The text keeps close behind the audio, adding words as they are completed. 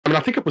mean,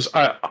 I think it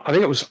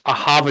was a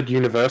Harvard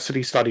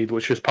University study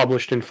which was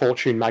published in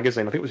Fortune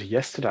magazine. I think it was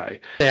yesterday.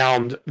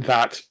 Found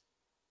that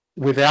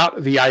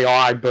without the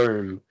AI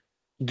boom,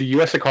 the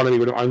US economy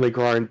would have only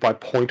grown by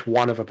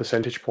 0.1 of a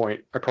percentage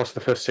point across the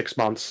first 6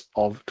 months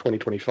of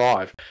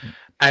 2025.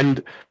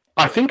 And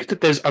I think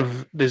that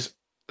there's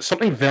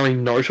something very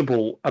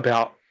notable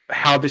about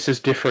how this is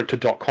different to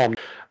 .com.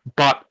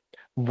 But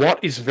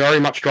what is very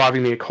much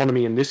driving the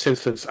economy in this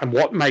instance, and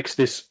what makes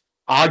this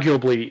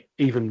arguably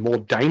even more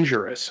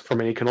dangerous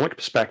from an economic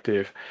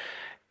perspective,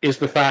 is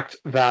the fact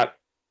that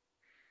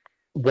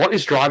what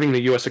is driving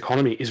the US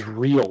economy is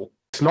real.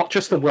 It's not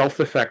just the wealth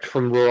effect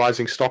from the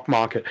rising stock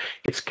market,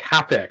 it's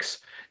capex.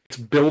 It's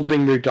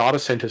building new data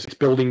centers, it's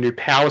building new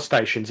power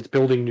stations, it's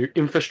building new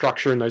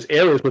infrastructure in those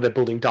areas where they're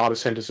building data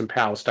centers and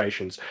power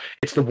stations.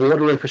 It's the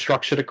water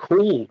infrastructure to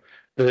cool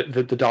the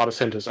data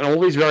centers and all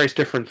these various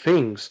different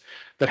things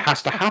that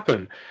has to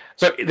happen.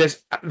 So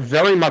there's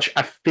very much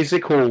a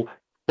physical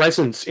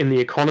presence in the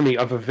economy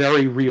of a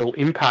very real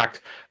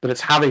impact that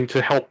it's having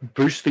to help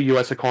boost the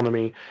US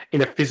economy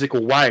in a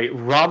physical way,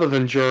 rather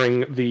than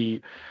during the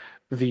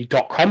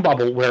 .com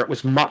bubble, where it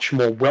was much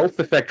more wealth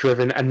effect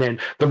driven, and then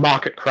the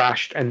market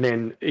crashed, and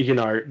then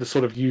the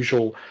sort of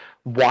usual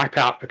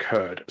wipeout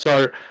occurred.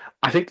 So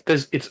I think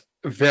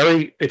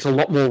it's a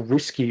lot more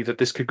risky that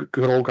this could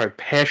all go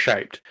pear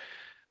shaped,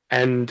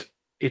 and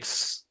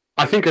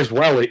I think as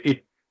well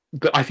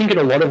but I think in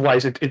a lot of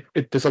ways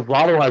there's a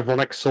rather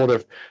ironic sort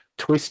of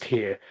twist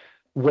here,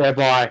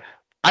 whereby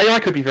AI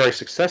could be very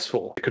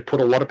successful. It could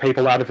put a lot of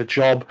people out of a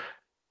job,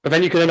 but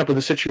then you could end up with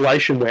a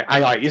situation where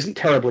AI isn't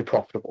terribly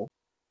profitable.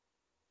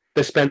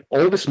 They spent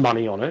all this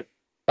money on it.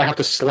 They have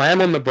to slam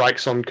on the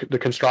brakes on the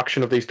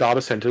construction of these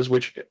data centers,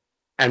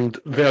 and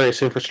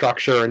various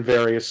infrastructure and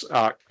various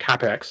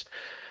capex.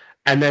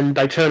 And then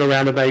they turn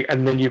around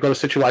and then you've got a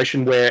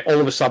situation where all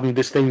of a sudden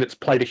this thing that's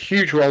played a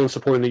huge role in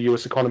supporting the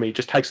US economy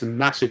just takes a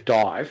massive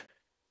dive.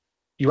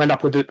 You end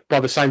up with, by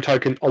the same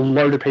token, a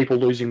load of people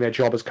losing their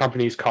job as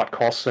companies cut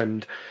costs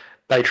and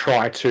they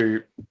try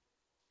to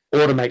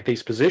automate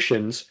these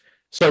positions.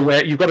 So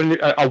where you've got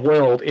a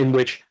world in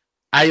which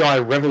AI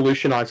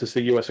revolutionizes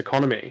the US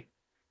economy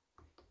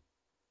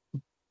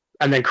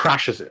and then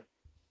crashes it,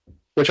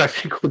 which I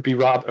think would be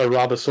a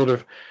rather sort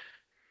of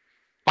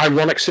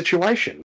ironic situation.